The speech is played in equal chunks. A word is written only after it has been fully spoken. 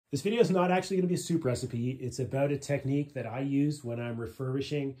This video is not actually going to be a soup recipe. It's about a technique that I use when I'm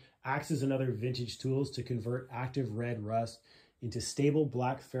refurbishing axes and other vintage tools to convert active red rust into stable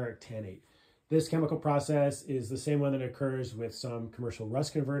black ferric tannate. This chemical process is the same one that occurs with some commercial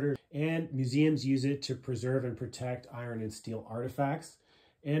rust converters, and museums use it to preserve and protect iron and steel artifacts,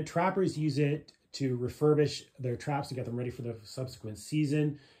 and trappers use it to refurbish their traps to get them ready for the subsequent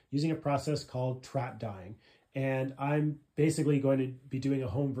season using a process called trap dyeing. And I'm basically going to be doing a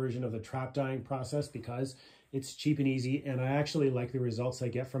home version of the trap dyeing process because it's cheap and easy, and I actually like the results I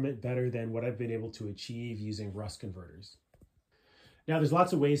get from it better than what I've been able to achieve using rust converters. Now, there's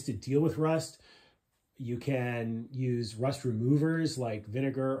lots of ways to deal with rust. You can use rust removers like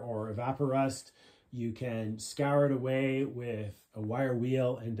vinegar or evaporust. You can scour it away with a wire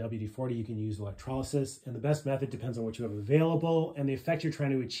wheel and WD-40. You can use electrolysis, and the best method depends on what you have available and the effect you're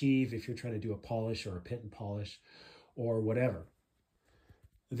trying to achieve, if you're trying to do a polish or a pit and polish or whatever.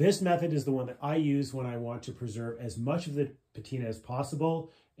 This method is the one that I use when I want to preserve as much of the patina as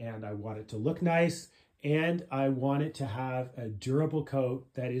possible, and I want it to look nice, and I want it to have a durable coat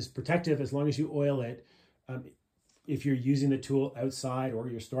that is protective as long as you oil it if you're using the tool outside or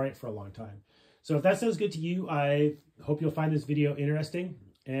you're storing it for a long time. So if that sounds good to you, I hope you'll find this video interesting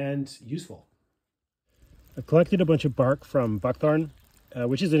and useful. I've collected a bunch of bark from buckthorn,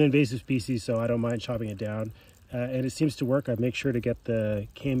 which is an invasive species, so I don't mind chopping it down. And it seems to work. I make sure to get the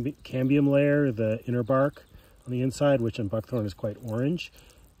cambium layer, the inner bark on the inside, which in buckthorn is quite orange.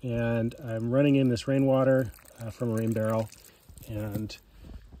 And I'm running in this rainwater from a rain barrel, and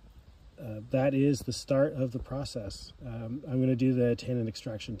that is the start of the process. I'm going to do the tannin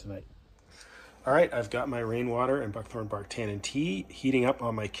extraction tonight. All right, I've got my rainwater and buckthorn bark tannin tea heating up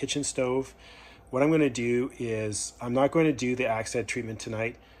on my kitchen stove. What I'm going to do is, I'm not going to do the axe head treatment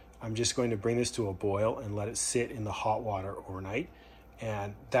tonight. I'm just going to bring this to a boil and let it sit in the hot water overnight.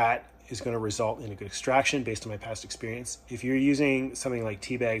 And that is going to result in a good extraction based on my past experience. If you're using something like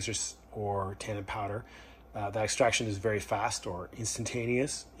tea bags or tannin powder, that extraction is very fast or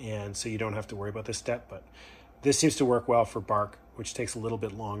instantaneous, and so you don't have to worry about this step. But this seems to work well for bark, which takes a little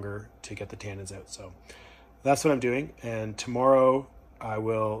bit longer to get the tannins out. So that's what I'm doing. And tomorrow I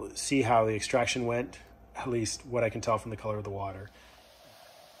will see how the extraction went, at least what I can tell from the color of the water.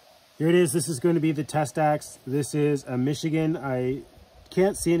 Here it is. This is going to be the test axe. This is a Michigan. I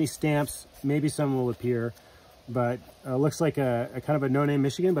can't see any stamps. Maybe some will appear, but looks like a kind of a no-name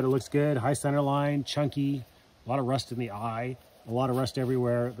Michigan, but it looks good. High center line, chunky, a lot of rust in the eye, a lot of rust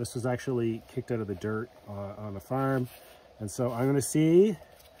everywhere. This was actually kicked out of the dirt on the farm. And so I'm going to see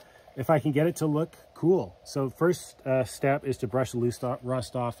if I can get it to look cool. So first step is to brush the loose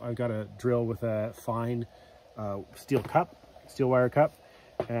rust off. I've got a drill with a fine steel wire cup,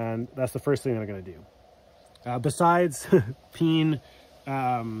 and that's the first thing that I'm going to do. Besides peen,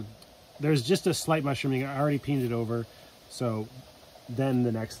 there's just a slight mushrooming. I already peened it over. So then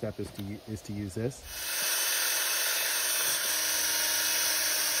the next step is to use this.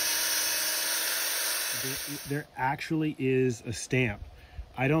 There actually is a stamp.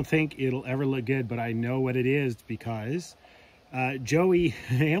 I don't think it'll ever look good, but I know what it is because Joey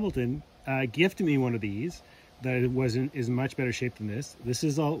Hamilton gifted me one of these that is in much better shape than this. This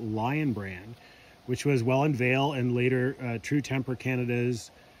is a Lion brand, which was Well and Vale and later True Temper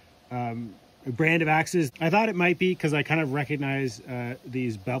Canada's brand of axes. I thought it might be because I kind of recognize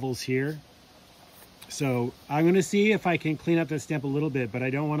these bevels here. So I'm going to see if I can clean up that stamp a little bit, but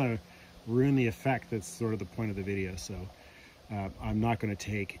I don't want to ruin the effect. That's sort of the point of the video. So I'm not going to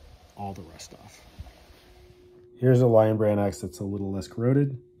take all the rust off. Here's a Lion brand axe that's a little less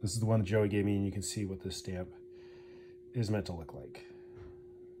corroded. This is the one that Joey gave me, and you can see what this stamp is meant to look like.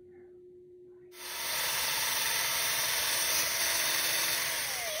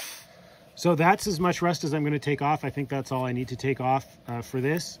 So that's as much rust as I'm going to take off. I think that's all I need to take off for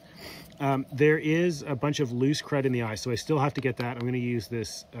this. There is a bunch of loose crud in the eye, so I still have to get that. I'm going to use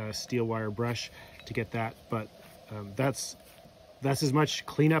this steel wire brush to get that, but that's as much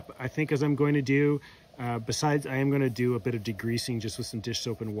cleanup, I think, as I'm going to do. Besides, I am going to do a bit of degreasing just with some dish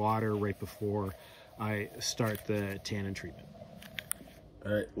soap and water right before I start the tannin treatment.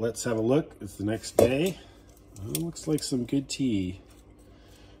 All right, let's have a look. It's the next day. Oh, looks like some good tea.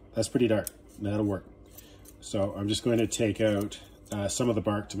 That's pretty dark. That'll work. So I'm just going to take out some of the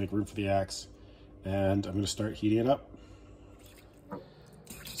bark to make room for the axe, and I'm going to start heating it up.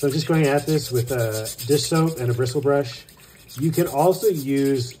 So just going at this with a dish soap and a bristle brush. You can also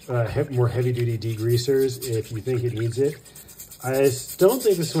use more heavy-duty degreasers if you think it needs it. I don't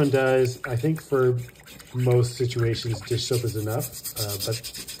think this one does. I think for most situations, dish soap is enough, but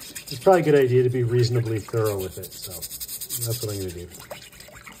it's probably a good idea to be reasonably thorough with it. So that's what I'm going to do.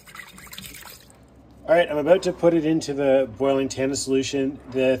 All right, I'm about to put it into the boiling tannin solution.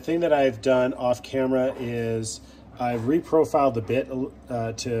 The thing that I've done off camera is I've reprofiled the bit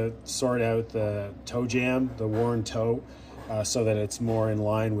to sort out the toe jam, the worn toe, so that it's more in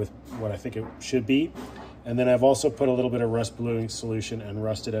line with what I think it should be. And then I've also put a little bit of rust bluing solution and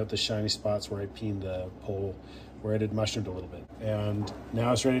rusted out the shiny spots where I peened the pole, where it had mushroomed a little bit. And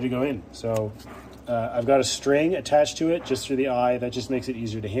now it's ready to go in. So I've got a string attached to it just through the eye. That just makes it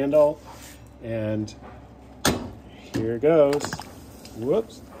easier to handle. And here it goes.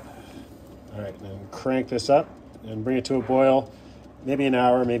 Whoops. All right, now crank this up and bring it to a boil, maybe an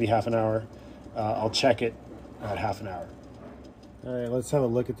hour, maybe half an hour. I'll check it at half an hour. All right, let's have a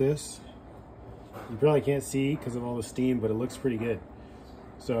look at this. You probably can't see because of all the steam, but it looks pretty good.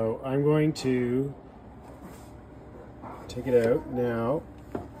 So I'm going to take it out now.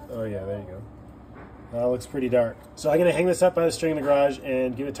 Oh yeah, there you go. That looks pretty dark. So I'm gonna hang this up by the string in the garage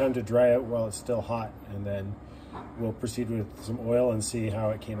and give it time to dry out while it's still hot, and then we'll proceed with some oil and see how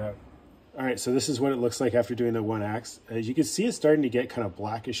it came out. All right, so this is what it looks like after doing the one axe. As you can see, it's starting to get kind of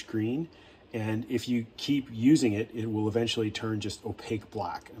blackish green, and if you keep using it, it will eventually turn just opaque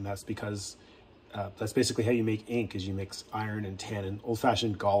black, and that's because that's basically how you make ink, is you mix iron and tannin.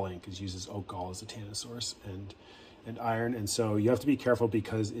 Old-fashioned gall ink uses oak gall as a tannin source and iron, and so you have to be careful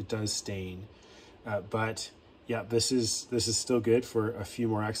because it does stain. But yeah, this is still good for a few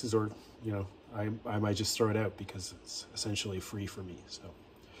more axes, or you know, I might just throw it out because it's essentially free for me. So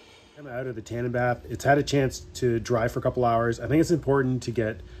I'm out of the tannin bath. It's had a chance to dry for a couple hours. I think it's important to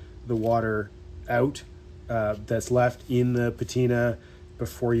get the water out that's left in the patina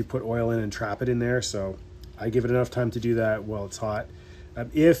before you put oil in and trap it in there. So I give it enough time to do that while it's hot.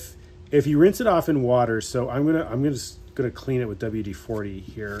 If you rinse it off in water, so I'm gonna clean it with WD-40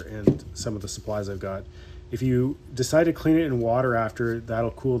 here and some of the supplies I've got. If you decide to clean it in water after,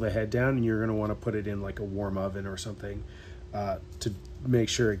 that'll cool the head down, and you're gonna wanna put it in like a warm oven or something to make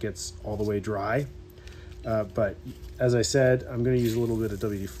sure it gets all the way dry. But as I said, I'm gonna use a little bit of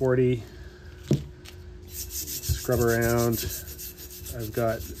WD-40, scrub around. I've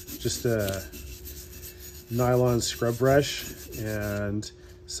got just a nylon scrub brush and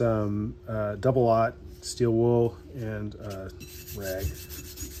some double-aught steel wool and rag.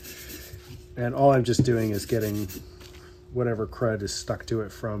 And all I'm just doing is getting whatever crud is stuck to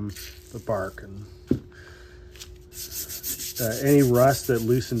it from the bark, and any rust that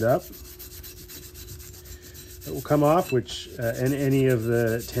loosened up that will come off, and any of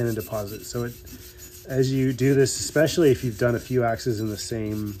the tannin deposits. So as you do this, especially if you've done a few axes in the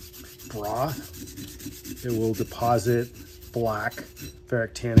same broth, it will deposit black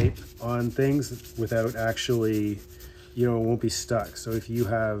ferric tannate on things without actually, it won't be stuck. So if you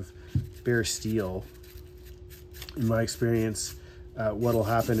have bare steel, in my experience, what'll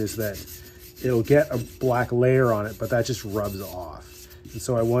happen is that it'll get a black layer on it, but that just rubs off. And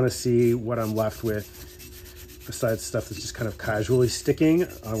so I want to see what I'm left with, besides stuff that's just kind of casually sticking.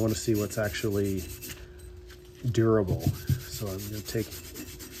 I want to see what's actually durable. So I'm going to take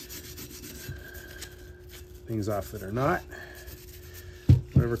things off that are not.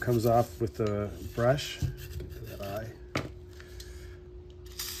 Whatever comes off with the brush, get to that eye.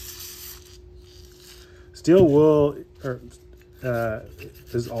 Steel wool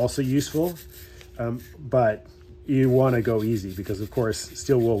is also useful, but you want to go easy because, of course,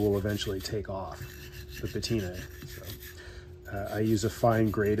 steel wool will eventually take off the patina. So I use a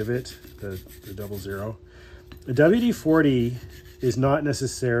fine grade of it, the 00. The WD-40 is not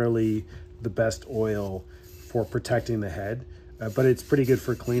necessarily the best oil for protecting the head, but it's pretty good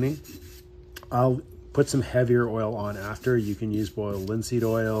for cleaning. I'll put some heavier oil on after. You can use boiled linseed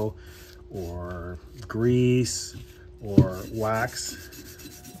oil or grease or wax.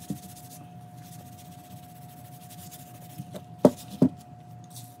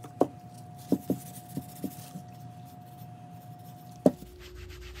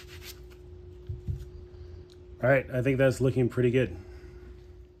 All right, I think that's looking pretty good.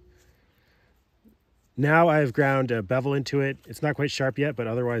 Now I've ground a bevel into it. It's not quite sharp yet, but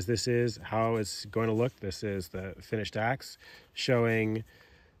otherwise this is how it's going to look. This is the finished axe showing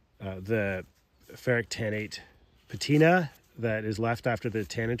the ferric tannate patina that is left after the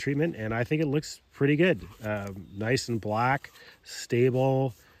tannin treatment, and I think it looks pretty good. Nice and black,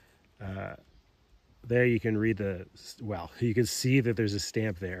 stable. There you can read you can see that there's a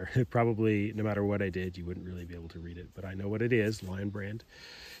stamp there. Probably, no matter what I did, you wouldn't really be able to read it, but I know what it is, Lion Brand.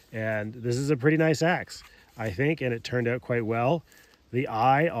 And this is a pretty nice axe, I think, and it turned out quite well. The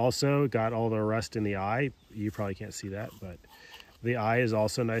eye also got all the rust in the eye. You probably can't see that, but the eye is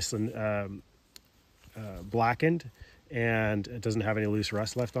also nice and blackened, and it doesn't have any loose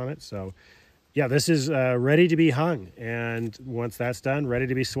rust left on it. So yeah, this is ready to be hung. And once that's done, ready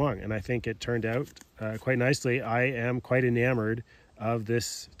to be swung. And I think it turned out quite nicely. I am quite enamored of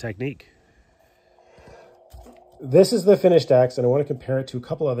this technique. This is the finished axe, and I want to compare it to a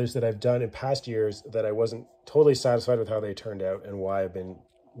couple others that I've done in past years that I wasn't totally satisfied with how they turned out and why I've been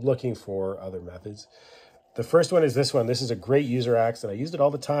looking for other methods. The first one is this one. This is a great user axe, and I used it all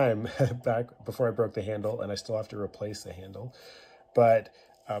the time back before I broke the handle, and I still have to replace the handle. But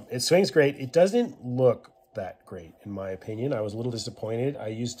it swings great. It doesn't look that great, in my opinion. I was a little disappointed. I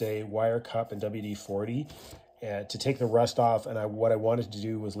used a wire cup and WD-40 to take the rust off, and what I wanted to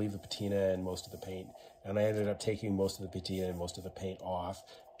do was leave the patina and most of the paint. And I ended up taking most of the patina and most of the paint off,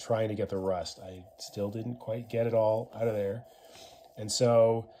 trying to get the rust. I still didn't quite get it all out of there. And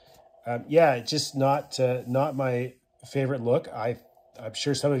so, yeah, just not my favorite look. I'm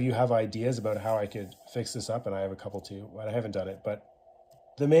sure some of you have ideas about how I could fix this up, and I have a couple too, but I haven't done it. But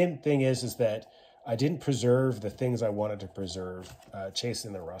the main thing is that I didn't preserve the things I wanted to preserve,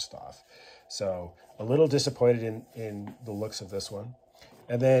 chasing the rust off. So a little disappointed in the looks of this one.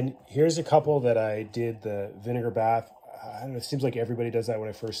 And then here's a couple that I did the vinegar bath. I don't know, it seems like everybody does that when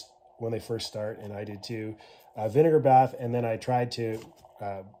they first start, and I did too. Vinegar bath, and then I tried to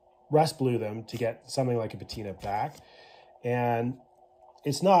rust blue them to get something like a patina back. And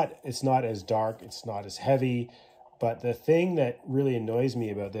it's not as dark, it's not as heavy, but the thing that really annoys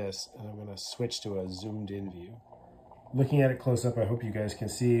me about this, and I'm going to switch to a zoomed in view. Looking at it close up, I hope you guys can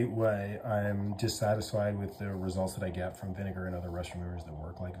see why I'm dissatisfied with the results that I get from vinegar and other rust removers that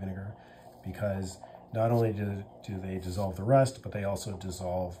work like vinegar, because not only do they dissolve the rust, but they also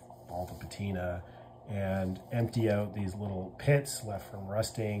dissolve all the patina and empty out these little pits left from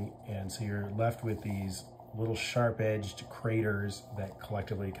rusting. And so you're left with these little sharp-edged craters that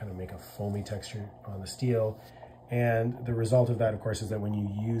collectively kind of make a foamy texture on the steel. And the result of that, of course, is that when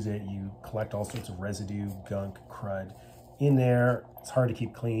you use it, you collect all sorts of residue, gunk, crud in there. It's hard to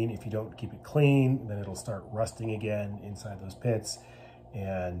keep clean. If you don't keep it clean, then it'll start rusting again inside those pits,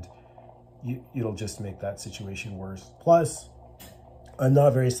 and it'll just make that situation worse. Plus, I'm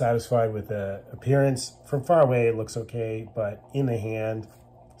not very satisfied with the appearance. From far away, it looks okay, but in the hand,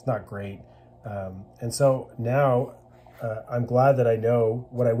 it's not great. And so now I'm glad that I know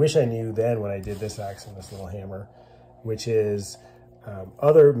what I wish I knew then when I did this axe and this little hammer, which is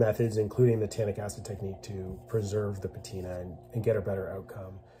other methods, including the tannic acid technique, to preserve the patina and get a better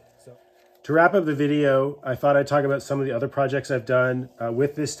outcome. So, to wrap up the video, I thought I'd talk about some of the other projects I've done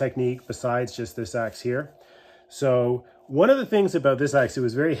with this technique besides just this axe here. So one of the things about this axe, it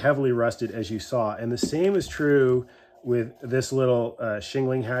was very heavily rusted, as you saw, and the same is true with this little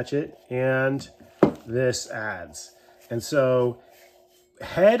shingling hatchet and this adze. And so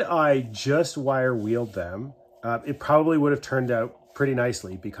had I just wire wheeled them, it probably would have turned out pretty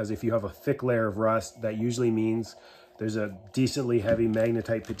nicely, because if you have a thick layer of rust, that usually means there's a decently heavy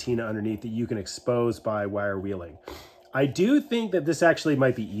magnetite patina underneath that you can expose by wire wheeling. I do think that this actually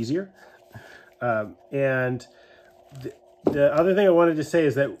might be easier. And the other thing I wanted to say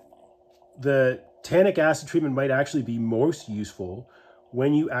is that the tannic acid treatment might actually be most useful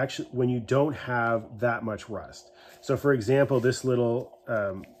when you don't have that much rust. So for example, this little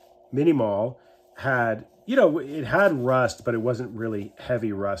mini maul had, it had rust, but it wasn't really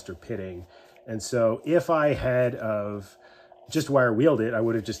heavy rust or pitting. And so if I had just wire wheeled it, I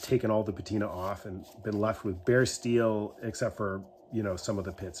would have just taken all the patina off and been left with bare steel, except for, some of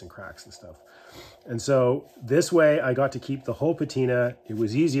the pits and cracks and stuff. And so this way I got to keep the whole patina. It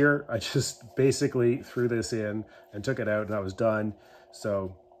was easier. I just basically threw this in and took it out, and I was done.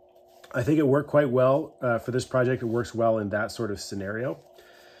 So I think it worked quite well for this project. It works well in that sort of scenario.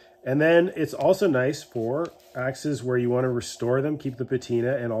 And then it's also nice for axes where you want to restore them, keep the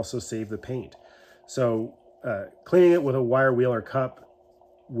patina, and also save the paint. So cleaning it with a wire wheel or cup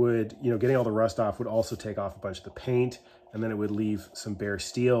would, getting all the rust off would also take off a bunch of the paint, and then it would leave some bare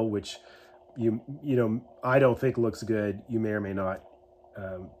steel, which I don't think looks good. You may or may not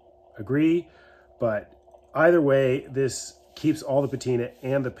agree, but either way, this keeps all the patina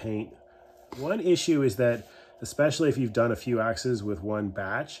and the paint. One issue is that, especially if you've done a few axes with one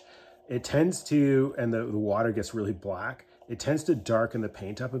batch, it tends to, and the water gets really black, it tends to darken the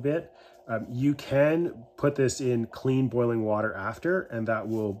paint up a bit. You can put this in clean boiling water after, and that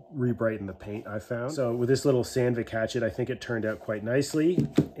will re-brighten the paint, I found. So with this little Sandvik hatchet, I think it turned out quite nicely.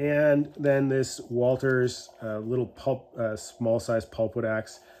 And then this Walters little small size pulpwood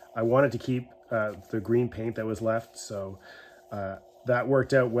axe, I wanted to keep the green paint that was left, so that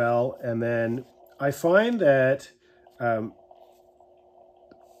worked out well. And then I find that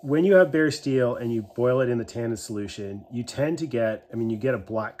when you have bare steel and you boil it in the tannin solution, you tend to get, you get a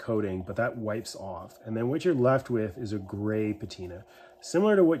black coating, but that wipes off. And then what you're left with is a gray patina,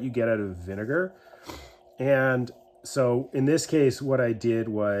 similar to what you get out of vinegar. And so in this case, what I did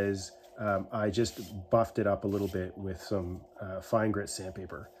was I just buffed it up a little bit with some fine grit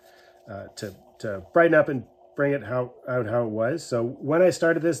sandpaper to brighten up and bring it out how it was. So when I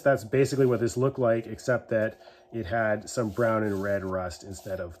started this, that's basically what this looked like, except that it had some brown and red rust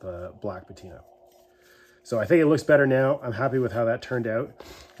instead of the black patina. So I think it looks better now. I'm happy with how that turned out.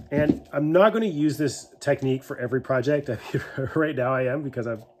 And I'm not going to use this technique for every project. Right now I am, because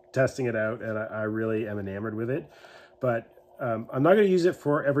I'm testing it out and I really am enamored with it. But I'm not going to use it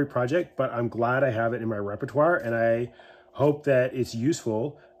for every project, but I'm glad I have it in my repertoire, and I hope that it's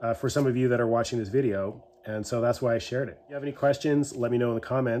useful for some of you that are watching this video. And so that's why I shared it. If you have any questions, let me know in the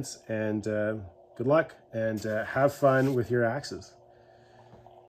comments, and good luck, and have fun with your axes.